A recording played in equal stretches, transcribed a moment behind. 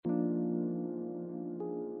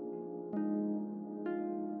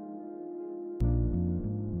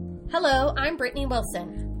Hello, I'm Brittany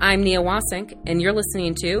Wilson. I'm Nia Wasink, and you're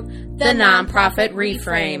listening to The Nonprofit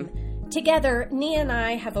Reframe. Together, Nia and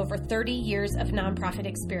I have over 30 years of nonprofit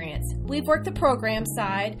experience. We've worked the program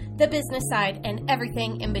side, the business side, and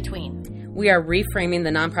everything in between. We are reframing the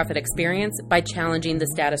nonprofit experience by challenging the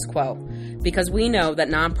status quo, because we know that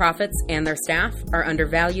nonprofits and their staff are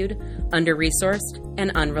undervalued, under-resourced,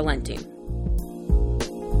 and unrelenting.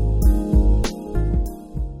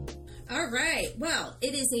 All right. Well,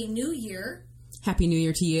 it is a new year. Happy New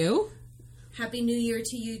Year to you. Happy New Year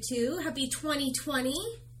to you, too. Happy 2020.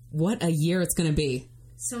 What a year it's going to be.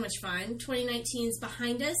 So much fun. 2019 is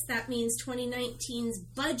behind us. That means 2019's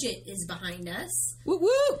budget is behind us. Woo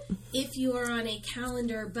woo! If you are on a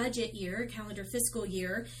calendar budget year, calendar fiscal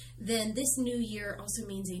year, then this new year also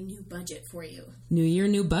means a new budget for you. New year,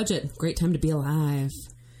 new budget. Great time to be alive.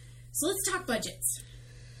 So let's talk budgets.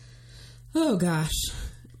 Oh gosh,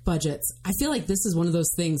 budgets. I feel like this is one of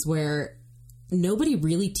those things where nobody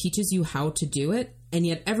really teaches you how to do it, and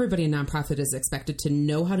yet everybody in nonprofit is expected to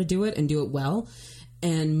know how to do it and do it well.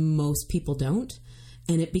 And most people don't.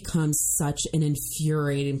 And it becomes such an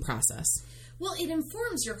infuriating process. Well, it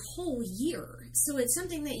informs your whole year. So it's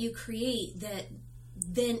something that you create that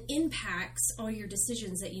then impacts all your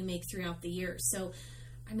decisions that you make throughout the year. So,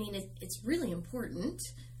 I mean, it's really important.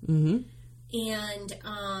 Mm-hmm.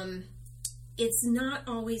 And it's not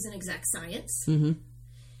always an exact science. Mm-hmm.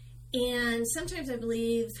 And sometimes I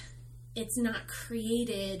believe it's not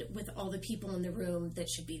created with all the people in the room that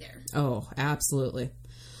should be there. Oh, absolutely.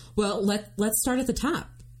 Well, let's start at the top.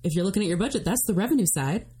 If you're looking at your budget, that's the revenue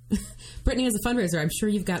side. Brittany, as a fundraiser, I'm sure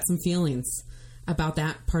you've got some feelings about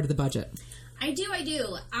that part of the budget. I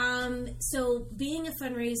do. So being a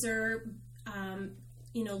fundraiser,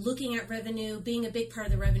 looking at revenue, being a big part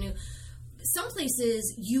of the revenue, some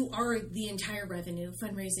places you are the entire revenue.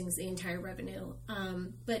 Fundraising is the entire revenue.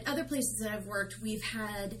 But other places that I've worked, we've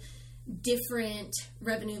had different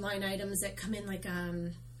revenue line items that come in, like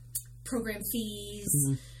program fees,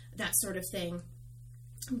 mm-hmm. that sort of thing.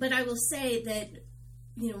 But I will say that,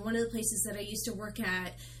 one of the places that I used to work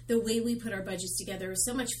at, the way we put our budgets together was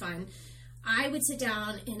so much fun. I would sit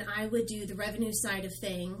down and I would do the revenue side of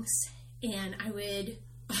things, and I would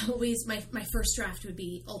always, my first draft would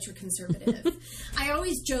be ultra conservative. I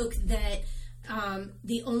always joke that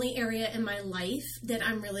the only area in my life that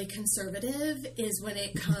I'm really conservative is when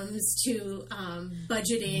it comes to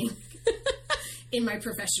budgeting in my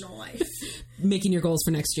professional life. Making your goals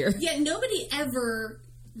for next year. Yeah, nobody ever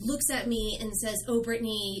looks at me and says, oh,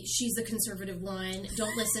 Brittany, she's the conservative one.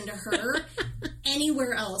 Don't listen to her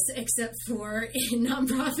anywhere else except for in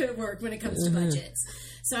nonprofit work when it comes to budgets.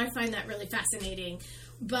 So I find that really fascinating.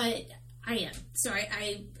 But I am. So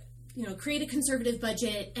I create a conservative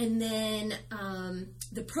budget, and then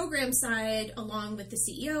the program side, along with the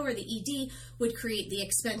CEO or the ED, would create the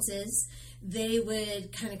expenses. They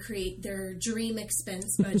would kind of create their dream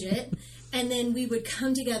expense budget, and then we would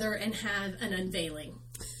come together and have an unveiling.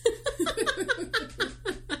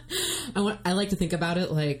 I like to think about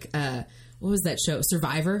it like, what was that show?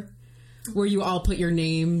 Survivor? Where you all put your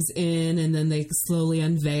names in and then they slowly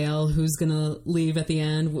unveil who's going to leave at the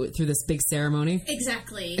end through this big ceremony.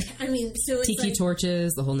 Exactly. I mean, so it's tiki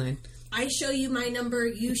torches, the whole nine. I show you my number,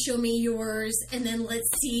 you show me yours, and then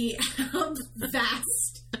let's see how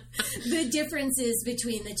vast the difference is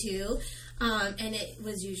between the two. And it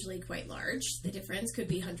was usually quite large. The difference could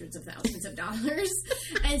be hundreds of thousands of dollars.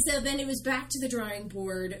 And so then it was back to the drawing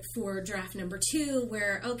board for draft number 2,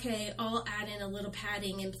 where, okay, I'll add in a little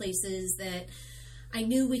padding in places that I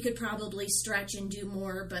knew we could probably stretch and do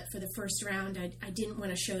more. But for the first round, I didn't want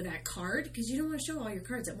to show that card, because you don't want to show all your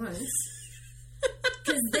cards at once.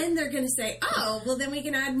 Because then they're going to say, oh, well, then we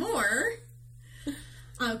can add more.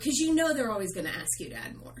 Because they're always going to ask you to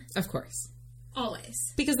add more. Of course.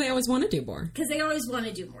 Always. Because they always want to do more. Because they always want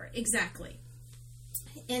to do more. Exactly.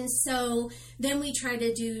 And so then we try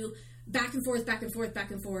to do back and forth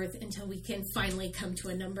until we can finally come to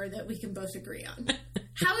a number that we can both agree on.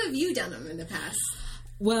 How have you done them in the past?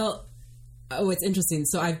 Well, it's interesting.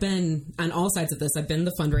 So I've been on all sides of this. I've been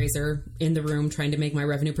the fundraiser in the room trying to make my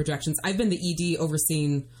revenue projections. I've been the ED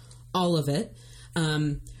overseeing all of it,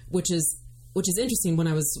 which is interesting. When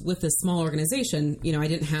I was with this small organization, I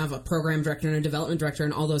didn't have a program director and a development director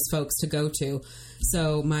and all those folks to go to.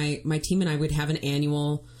 So my team and I would have an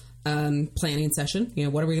annual planning session.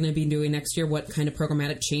 What are we going to be doing next year? What kind of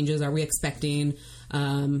programmatic changes are we expecting?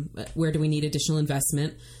 Where do we need additional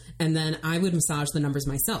investment? And then I would massage the numbers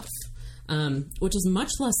myself, which is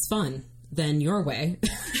much less fun than your way.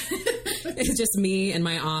 It's just me in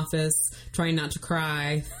my office trying not to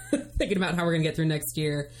cry, thinking about how we're going to get through next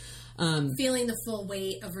year. Feeling the full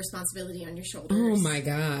weight of responsibility on your shoulders. Oh my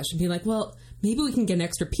gosh. And be like, well, maybe we can get an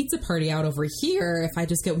extra pizza party out over here if I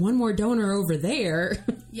just get one more donor over there.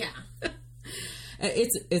 Yeah.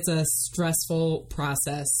 It's a stressful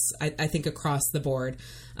process, I think, across the board.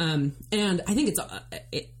 And I think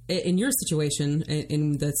in your situation,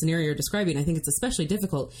 in the scenario you're describing, I think it's especially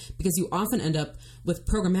difficult because you often end up with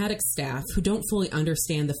programmatic staff who don't fully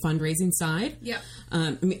understand the fundraising side. Yeah.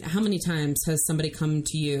 I mean, how many times has somebody come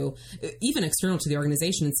to you, even external to the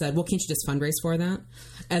organization, and said, well, can't you just fundraise for that?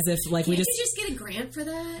 As if, like, Can't you just get a grant for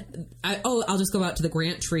that? I'll just go out to the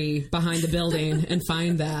grant tree behind the building and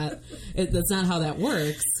find that. That's not how that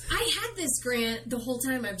works. I had this grant the whole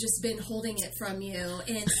time. I've just been holding it from you.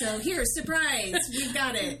 And so here, surprise, we've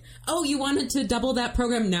got it. Oh, you wanted to double that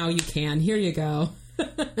program? Now you can. Here you go.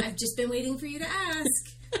 I've just been waiting for you to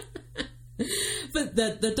ask. But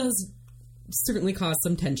that does certainly cause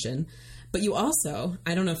some tension. But you also,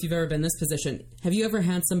 I don't know if you've ever been in this position. Have you ever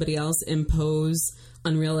had somebody else impose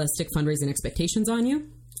unrealistic fundraising expectations on you?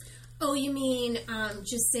 Oh, you mean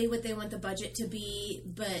just say what they want the budget to be,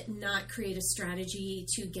 but not create a strategy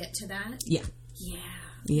to get to that? Yeah.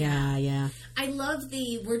 Yeah. I love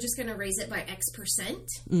we're just going to raise it by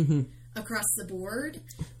X% across the board,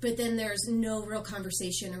 but then there's no real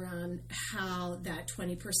conversation around how that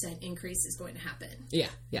 20% increase is going to happen. Yeah.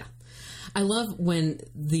 I love when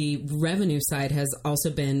the revenue side has also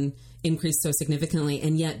been increased so significantly,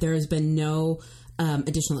 and yet there has been no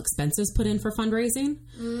additional expenses put in for fundraising.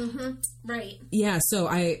 Mm-hmm. Right. Yeah, so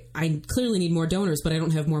I clearly need more donors, but I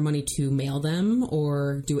don't have more money to mail them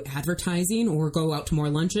or do advertising or go out to more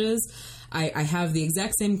lunches. I have the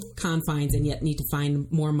exact same confines and yet need to find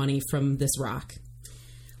more money from this rock.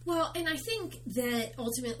 Well, and I think that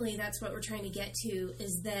ultimately that's what we're trying to get to,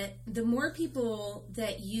 is that the more people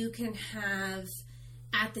that you can have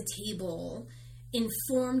at the table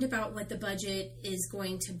informed about what the budget is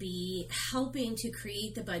going to be, helping to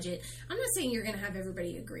create the budget. I'm not saying you're going to have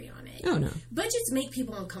everybody agree on it. Oh, no. Budgets make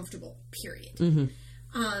people uncomfortable, period. Mm-hmm.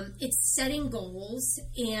 It's setting goals,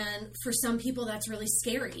 and for some people that's really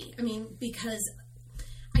scary. I mean, because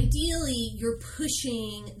ideally you're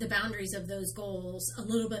pushing the boundaries of those goals a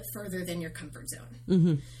little bit further than your comfort zone.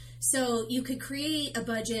 Mm-hmm. So you could create a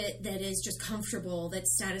budget that is just comfortable,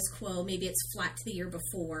 that's status quo, maybe it's flat to the year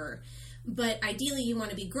before. But ideally, you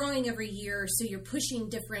want to be growing every year, so you're pushing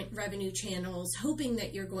different revenue channels, hoping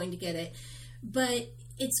that you're going to get it. But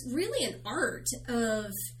it's really an art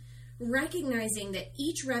of recognizing that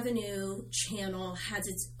each revenue channel has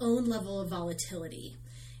its own level of volatility.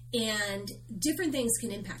 And different things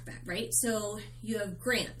can impact that, right? So you have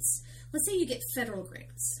grants. Let's say you get federal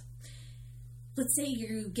grants. Let's say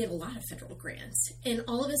you get a lot of federal grants, and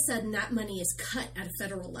all of a sudden that money is cut at a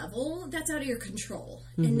federal level. That's out of your control.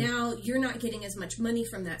 Mm-hmm. And now you're not getting as much money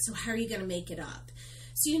from that. So how are you going to make it up?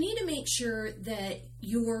 So you need to make sure that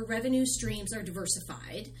your revenue streams are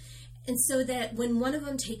diversified. And so that when one of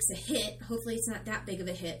them takes a hit, hopefully it's not that big of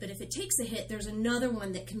a hit, but if it takes a hit, there's another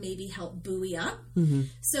one that can maybe help buoy up,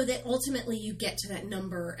 so that ultimately you get to that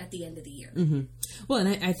number at the end of the year. Mm-hmm. Well,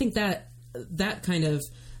 and I think that kind of,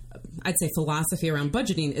 I'd say, philosophy around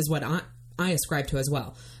budgeting is what I ascribe to as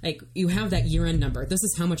well. Like, you have that year-end number. This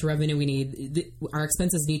is how much revenue we need. Our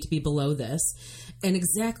expenses need to be below this. And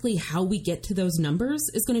exactly how we get to those numbers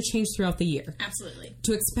is going to change throughout the year. Absolutely.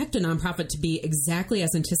 To expect a nonprofit to be exactly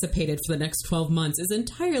as anticipated for the next 12 months is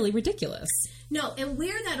entirely ridiculous. No, and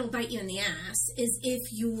where that'll bite you in the ass is if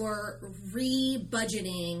you're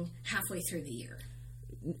re-budgeting halfway through the year.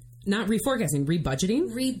 Not reforecasting,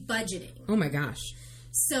 rebudgeting? Rebudgeting. Oh my gosh.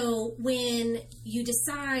 So when you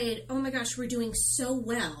decide, oh my gosh, we're doing so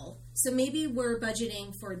well, so maybe we're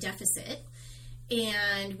budgeting for a deficit,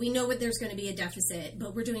 and we know there's going to be a deficit,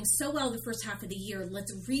 but we're doing so well the first half of the year,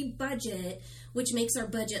 let's re-budget, which makes our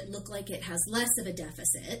budget look like it has less of a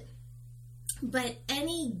deficit. But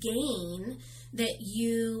any gain that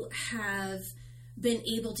you have been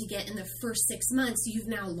able to get in the first 6 months, you've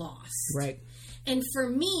now lost. Right. And for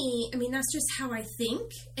me, I mean, that's just how I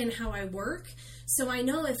think and how I work. So I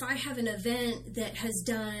know if I have an event that has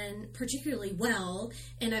done particularly well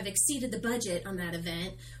and I've exceeded the budget on that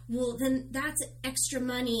event, well, then that's extra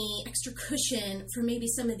money, extra cushion for maybe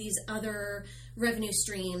some of these other revenue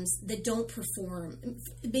streams that don't perform.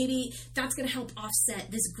 Maybe that's going to help offset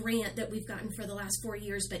this grant that we've gotten for the last 4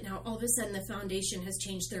 years, but now all of a sudden the foundation has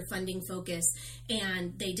changed their funding focus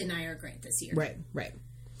and they deny our grant this year. Right.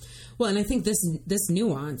 Well, and I think this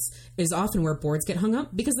nuance is often where boards get hung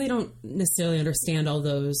up because they don't necessarily understand all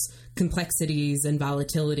those complexities and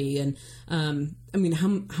volatility. And I mean,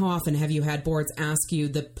 how often have you had boards ask you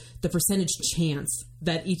the percentage chance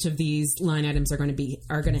that each of these line items are going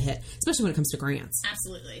to hit, especially when it comes to grants?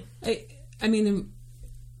 Absolutely. I mean,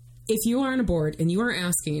 if you are on a board and you are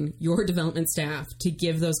asking your development staff to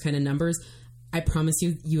give those kind of numbers, I promise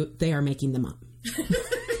you they are making them up.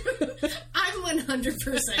 I'm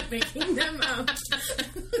 100% making them up.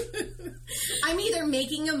 I'm either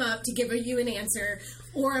making them up to give you an answer,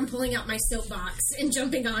 or I'm pulling out my soapbox and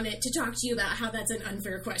jumping on it to talk to you about how that's an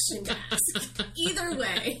unfair question to ask. Either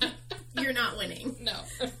way, you're not winning. No.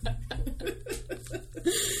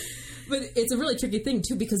 But it's a really tricky thing,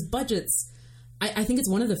 too, because budgets, I think it's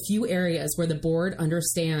one of the few areas where the board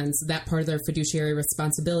understands that part of their fiduciary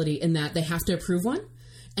responsibility in that they have to approve one,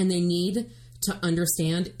 and they need to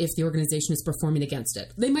understand if the organization is performing against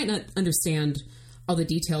it. They might not understand all the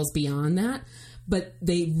details beyond that, but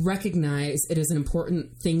they recognize it is an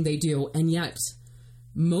important thing they do, and yet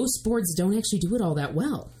most boards don't actually do it all that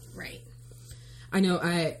well. Right. I know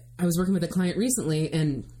I was working with a client recently,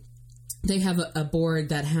 and they have a board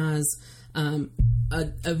that has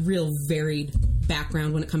a real varied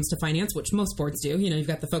background when it comes to finance, which most boards do. You know, you've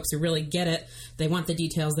got the folks who really get it. They want the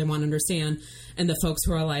details. They want to understand. And the folks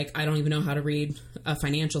who are like, I don't even know how to read a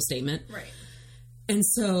financial statement. Right. And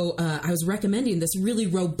so I was recommending this really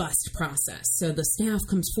robust process. So the staff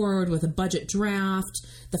comes forward with a budget draft.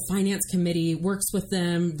 The finance committee works with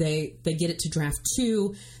them. They get it to draft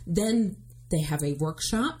 2. Then they have a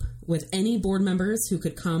workshop with any board members who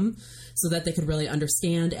could come so that they could really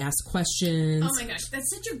understand, ask questions. Oh my gosh,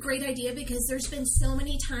 that's such a great idea, because there's been so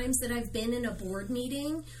many times that I've been in a board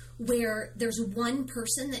meeting where there's one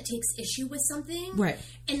person that takes issue with something. Right.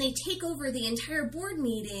 And they take over the entire board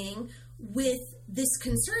meeting with this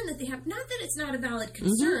concern that they have. Not that it's not a valid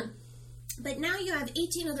concern, but now you have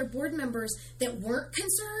 18 other board members that weren't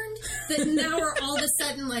concerned that now are all of a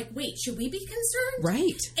sudden like, wait, should we be concerned?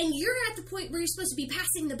 Right. And you're at the point where you're supposed to be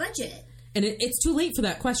passing the budget. And it's too late for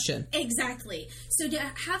that question. Exactly. So to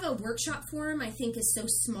have a workshop forum, I think, is so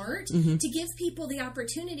smart to give people the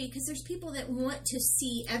opportunity, because there's people that want to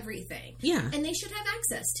see everything. Yeah. And they should have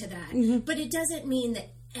access to that. But it doesn't mean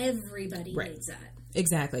that everybody needs that.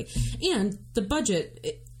 Exactly. And the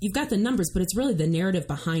budget, you've got the numbers, but it's really the narrative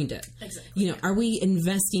behind it. Exactly. You know, are we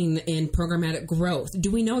investing in programmatic growth? Do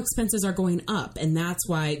we know expenses are going up, and that's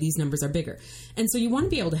why these numbers are bigger? And so you want to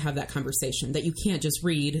be able to have that conversation that you can't just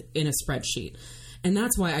read in a spreadsheet. And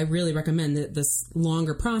that's why I really recommend that this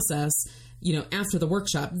longer process, you know, after the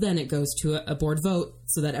workshop, then it goes to a board vote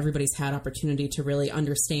so that everybody's had opportunity to really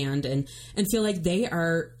understand and feel like they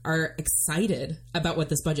are excited about what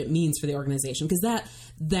this budget means for the organization, because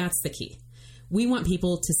that's the key. We want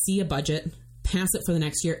people to see a budget, pass it for the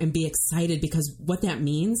next year, and be excited, because what that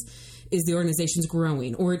means is the organization's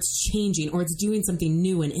growing, or it's changing, or it's doing something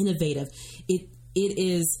new and innovative. It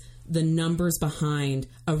is the numbers behind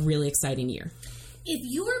a really exciting year. If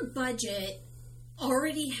your budget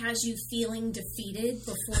already has you feeling defeated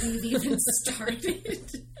before you've even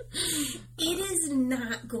started, it is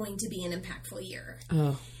not going to be an impactful year.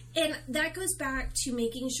 Oh. And that goes back to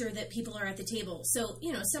making sure that people are at the table. So,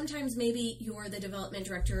 you know, sometimes maybe you're the development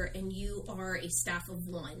director and you are a staff of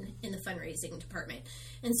 1 in the fundraising department.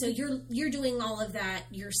 And so you're doing all of that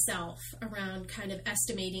yourself around kind of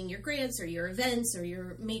estimating your grants or your events or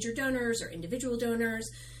your major donors or individual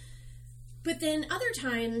donors. But then other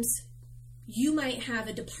times you might have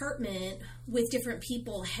a department with different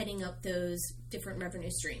people heading up those different revenue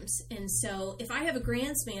streams. And so if I have a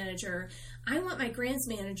grants manager, I want my grants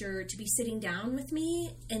manager to be sitting down with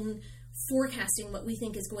me and forecasting what we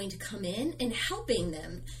think is going to come in and helping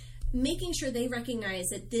them, making sure they recognize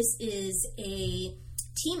that this is a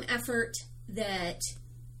team effort, that,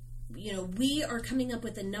 you know, we are coming up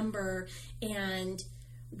with a number, and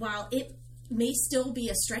while it may still be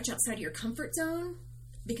a stretch outside of your comfort zone,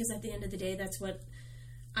 because at the end of the day, that's what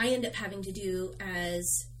I end up having to do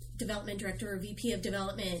as development director or VP of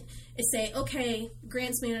development, is say, okay,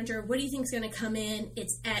 grants manager, what do you think is going to come in?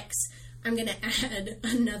 It's X. I'm going to add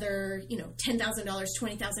another, you know, $10,000,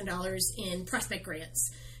 $20,000 in prospect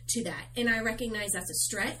grants to that. And I recognize that's a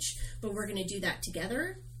stretch, but we're going to do that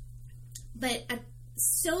together. But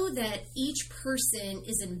so that each person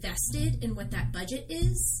is invested in what that budget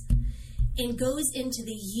is and goes into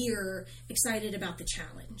the year excited about the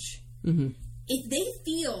challenge. If they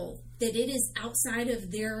feel that it is outside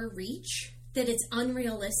of their reach, that it's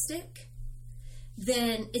unrealistic,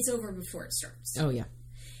 then it's over before it starts. Oh, yeah.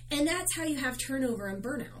 And that's how you have turnover and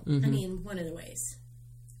burnout. I mean, one of the ways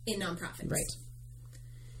in nonprofits. Right.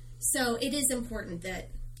 So it is important that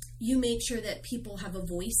you make sure that people have a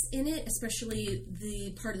voice in it, especially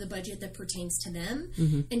the part of the budget that pertains to them.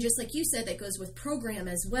 And just like you said, that goes with program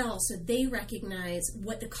as well. So they recognize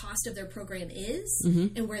what the cost of their program is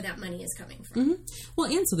and where that money is coming from.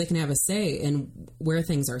 Well, and so they can have a say in where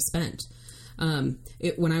things are spent.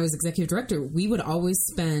 When I was executive director, we would always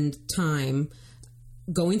spend time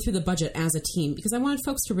going through the budget as a team because I wanted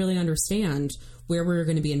folks to really understand where we were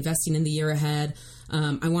going to be investing in the year ahead.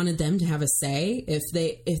 I wanted them to have a say if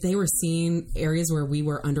they were seeing areas where we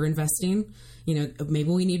were underinvesting. Maybe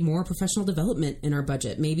we need more professional development in our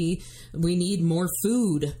budget. Maybe we need more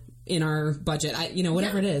food in our budget.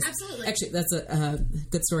 Whatever it is. Absolutely. Actually, that's a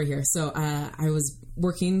good story here. So I was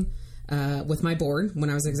working with my board when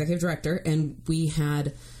I was executive director, and we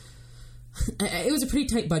had it was a pretty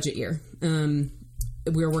tight budget year.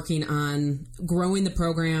 We were working on growing the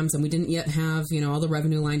programs, and we didn't yet have, all the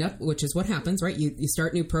revenue lined up, which is what happens, right? You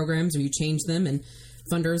start new programs or you change them, and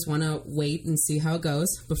funders want to wait and see how it goes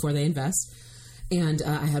before they invest. And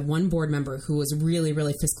I had one board member who was really,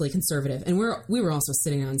 really fiscally conservative, and we were also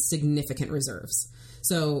sitting on significant reserves.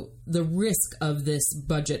 So the risk of this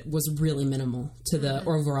budget was really minimal to the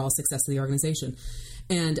overall success of the organization.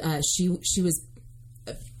 And she was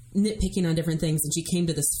nitpicking on different things, and she came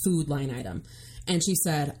to this food line item. And she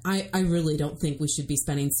said, I really don't think we should be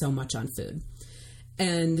spending so much on food.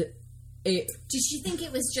 And did she think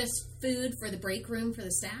it was just food for the break room for the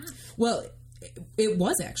staff? Well, it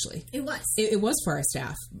was actually. It was. It was for our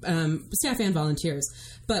staff and volunteers.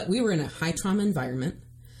 But we were in a high trauma environment.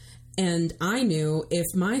 And I knew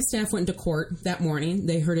if my staff went into court that morning,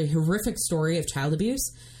 they heard a horrific story of child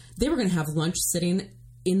abuse, they were going to have lunch sitting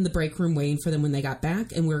in the break room waiting for them when they got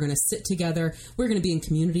back, and we were going to sit together. We were going to be in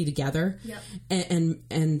community together,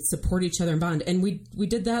 and support each other and bond. And we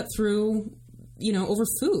did that through, over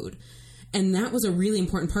food. And that was a really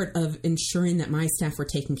important part of ensuring that my staff were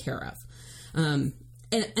taken care of. And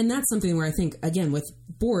that's something where I think, again, with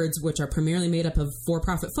boards, which are primarily made up of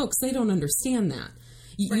for-profit folks, they don't understand that.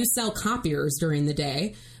 You sell copiers during the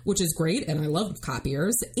day, which is great, and I love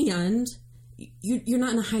copiers, and you're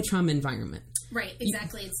not in a high trauma environment. Right,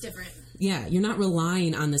 exactly. It's different. Yeah, you're not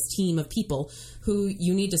relying on this team of people who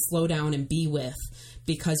you need to slow down and be with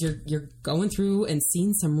because you're going through and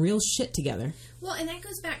seeing some real shit together. Well, and that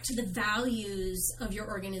goes back to the values of your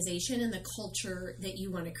organization and the culture that you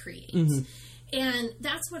want to create. And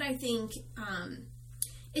that's what I think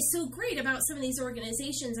is so great about some of these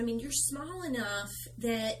organizations. I mean, you're small enough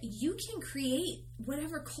that you can create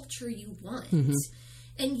whatever culture you want.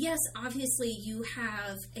 And yes, obviously you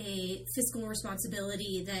have a fiscal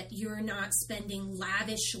responsibility that you're not spending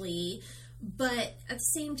lavishly, but at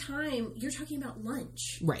the same time, you're talking about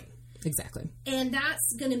lunch. Right. Exactly. And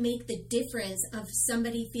that's going to make the difference of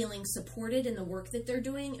somebody feeling supported in the work that they're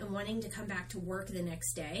doing and wanting to come back to work the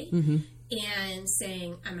next day and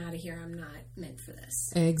saying, I'm out of here. I'm not meant for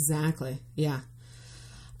this. Exactly. Yeah.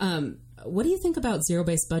 What do you think about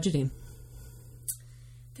zero-based budgeting?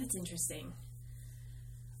 That's interesting.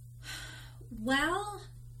 Well,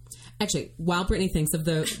 actually, while Brittany thinks of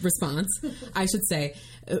the response, I should say,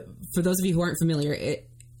 for those of you who aren't familiar,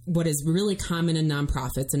 what is really common in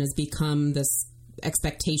nonprofits and has become this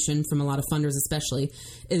expectation from a lot of funders especially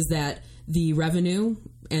is that the revenue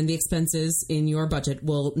and the expenses in your budget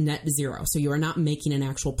will net zero. So you are not making an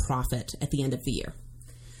actual profit at the end of the year.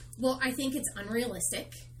 Well, I think it's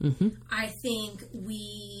unrealistic. I think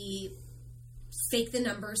we fake the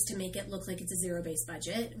numbers to make it look like it's a zero-based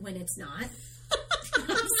budget when it's not.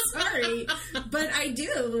 I'm sorry, but I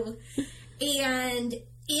do. And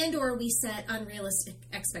or we set unrealistic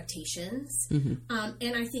expectations.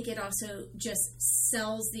 And I think it also just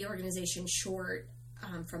sells the organization short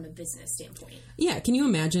from a business standpoint. Yeah. Can you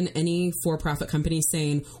imagine any for-profit company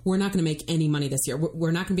saying, we're not going to make any money this year.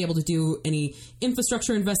 We're not going to be able to do any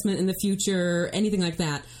infrastructure investment in the future, anything like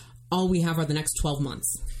that. All we have are the next 12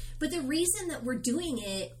 months. But the reason that we're doing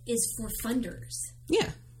it is for funders.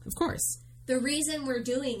 Yeah, of course. The reason we're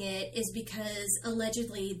doing it is because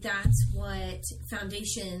allegedly that's what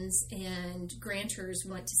foundations and grantors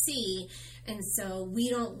want to see. And so we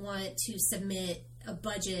don't want to submit a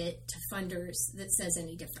budget to funders that says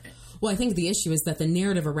any different. Well, I think the issue is that the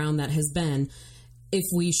narrative around that has been, if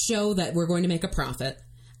we show that we're going to make a profit,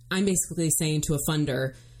 I'm basically saying to a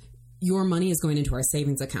funder, your money is going into our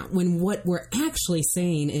savings account. When what we're actually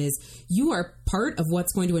saying is you are part of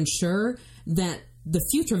what's going to ensure that the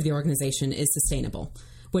future of the organization is sustainable,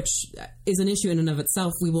 which is an issue in and of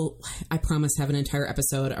itself. We will, I promise, have an entire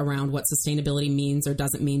episode around what sustainability means or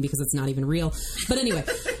doesn't mean because it's not even real. But anyway,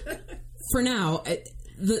 for now,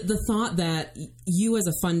 the thought that you as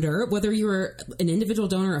a funder, whether you're a an individual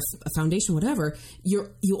donor, a foundation, whatever,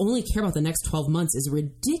 you only care about the next 12 months is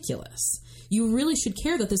ridiculous. You really should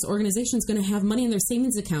care that this organization is going to have money in their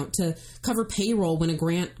savings account to cover payroll when a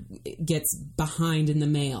grant gets behind in the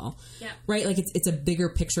mail. Yeah. Right? Like it's a bigger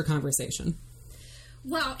picture conversation.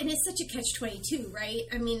 Well, and it's such a catch-22, right?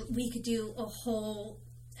 I mean, we could do a whole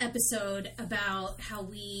episode about how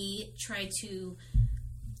we try to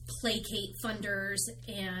placate funders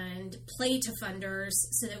and play to funders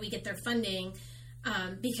so that we get their funding.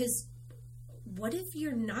 Because what if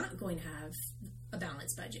you're not going to have a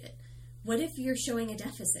balanced budget? What if you're showing a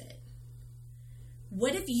deficit?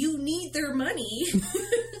 What if you need their money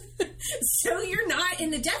so you're not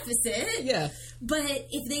in a deficit? Yeah. But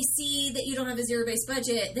if they see that you don't have a zero-based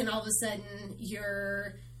budget, then all of a sudden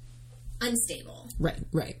you're unstable.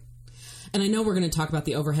 Right. And I know we're going to talk about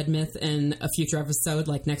the overhead myth in a future episode,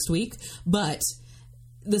 like next week, but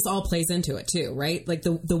this all plays into it too, right? Like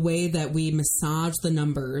the way that we massage the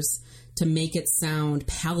numbers to make it sound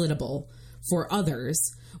palatable for others,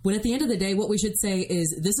 when at the end of the day, what we should say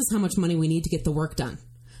is, this is how much money we need to get the work done.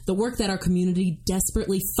 The work that our community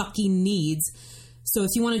desperately fucking needs. So if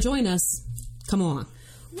you want to join us, come along.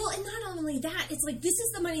 Well, and not only that, it's like, this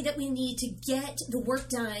is the money that we need to get the work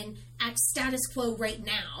done at status quo right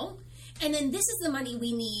now. And then this is the money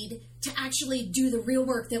we need to actually do the real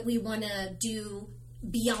work that we want to do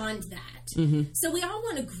beyond that. Mm-hmm. So we all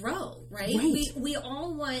want to grow, right? We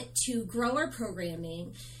all want to grow our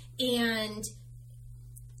programming, and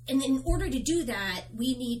in order to do that,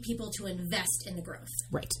 we need people to invest in the growth.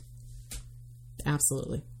 Right.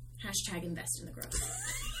 Absolutely. Hashtag invest in the growth.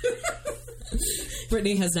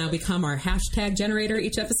 Brittany has now become our hashtag generator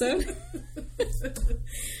each episode.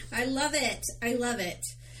 I love it.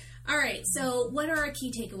 All right. So what are our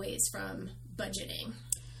key takeaways from budgeting?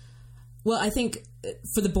 Well, I think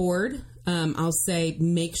for the board, I'll say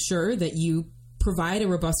make sure that you provide a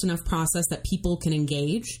robust enough process that people can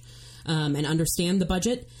engage and understand the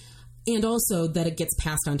budget, and also that it gets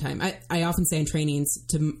passed on time. I often say in trainings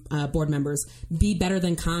to board members, be better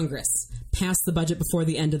than Congress. Pass the budget before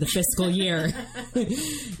the end of the fiscal year.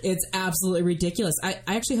 It's absolutely ridiculous. I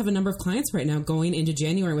actually have a number of clients right now going into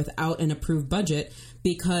January without an approved budget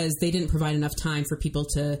because they didn't provide enough time for people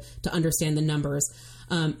to understand the numbers.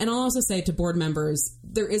 And I'll also say to board members,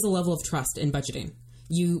 there is a level of trust in budgeting.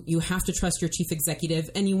 You have to trust your chief executive,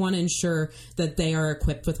 and you want to ensure that they are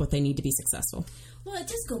equipped with what they need to be successful. Well, it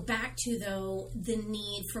does go back to, though, the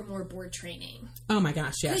need for more board training. Oh, my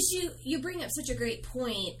gosh, yes. Because you bring up such a great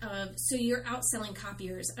point of, so you're out selling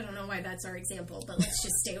copiers. I don't know why that's our example, but let's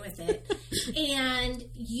just stay with it. And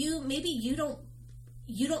you don't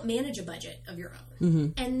manage a budget of your own.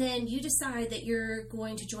 Mm-hmm. And then you decide that you're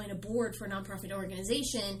going to join a board for a nonprofit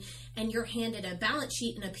organization, and you're handed a balance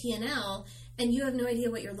sheet and a P&L, and you have no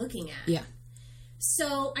idea what you're looking at. Yeah.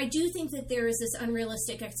 So I do think that there is this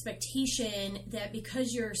unrealistic expectation that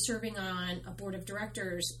because you're serving on a board of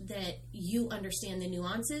directors that you understand the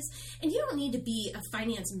nuances. And you don't need to be a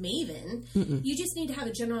finance maven. Mm-mm. You just need to have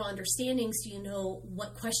a general understanding so you know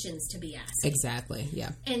what questions to be asked. Exactly,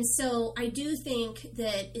 yeah. And so I do think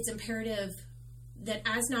that it's imperative that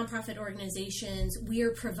as nonprofit organizations, we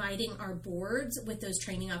are providing our boards with those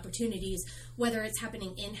training opportunities, whether it's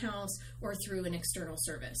happening in-house or through an external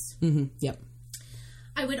service. Mm-hmm. Yep.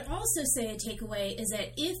 I would also say a takeaway is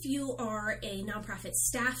that if you are a nonprofit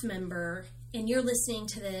staff member and you're listening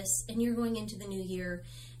to this and you're going into the new year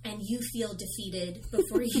and you feel defeated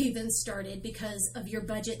before you even started because of your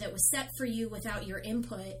budget that was set for you without your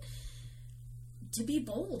input, to be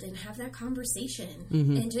bold and have that conversation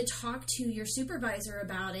and to talk to your supervisor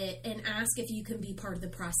about it and ask if you can be part of the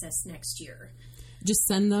process next year. Just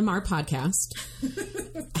send them our podcast,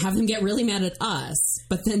 have them get really mad at us,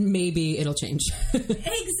 but then maybe it'll change.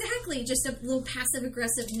 Exactly. Just a little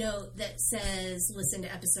passive-aggressive note that says, listen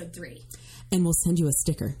to episode 3. And we'll send you a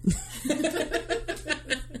sticker.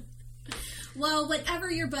 Well,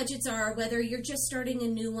 whatever your budgets are, whether you're just starting a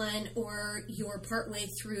new one or you're partway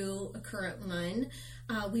through a current one,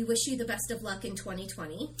 we wish you the best of luck in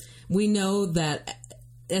 2020. We know that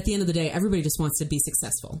at the end of the day, everybody just wants to be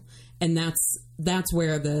successful. And that's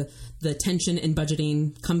where the tension in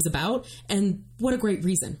budgeting comes about. And what a great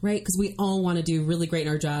reason, right? Because we all want to do really great in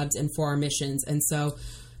our jobs and for our missions. And so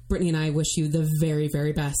Brittany and I wish you the very,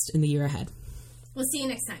 very best in the year ahead. We'll see you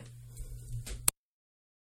next time.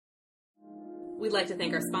 We'd like to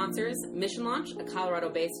thank our sponsors, Mission Launch, a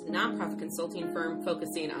Colorado-based nonprofit consulting firm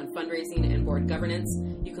focusing on fundraising and board governance.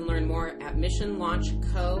 You can learn more at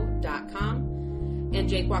missionlaunchco.com. And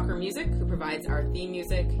Jake Walker Music, who provides our theme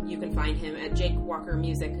music. You can find him at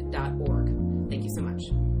jakewalkermusic.org. Thank you so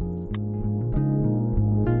much.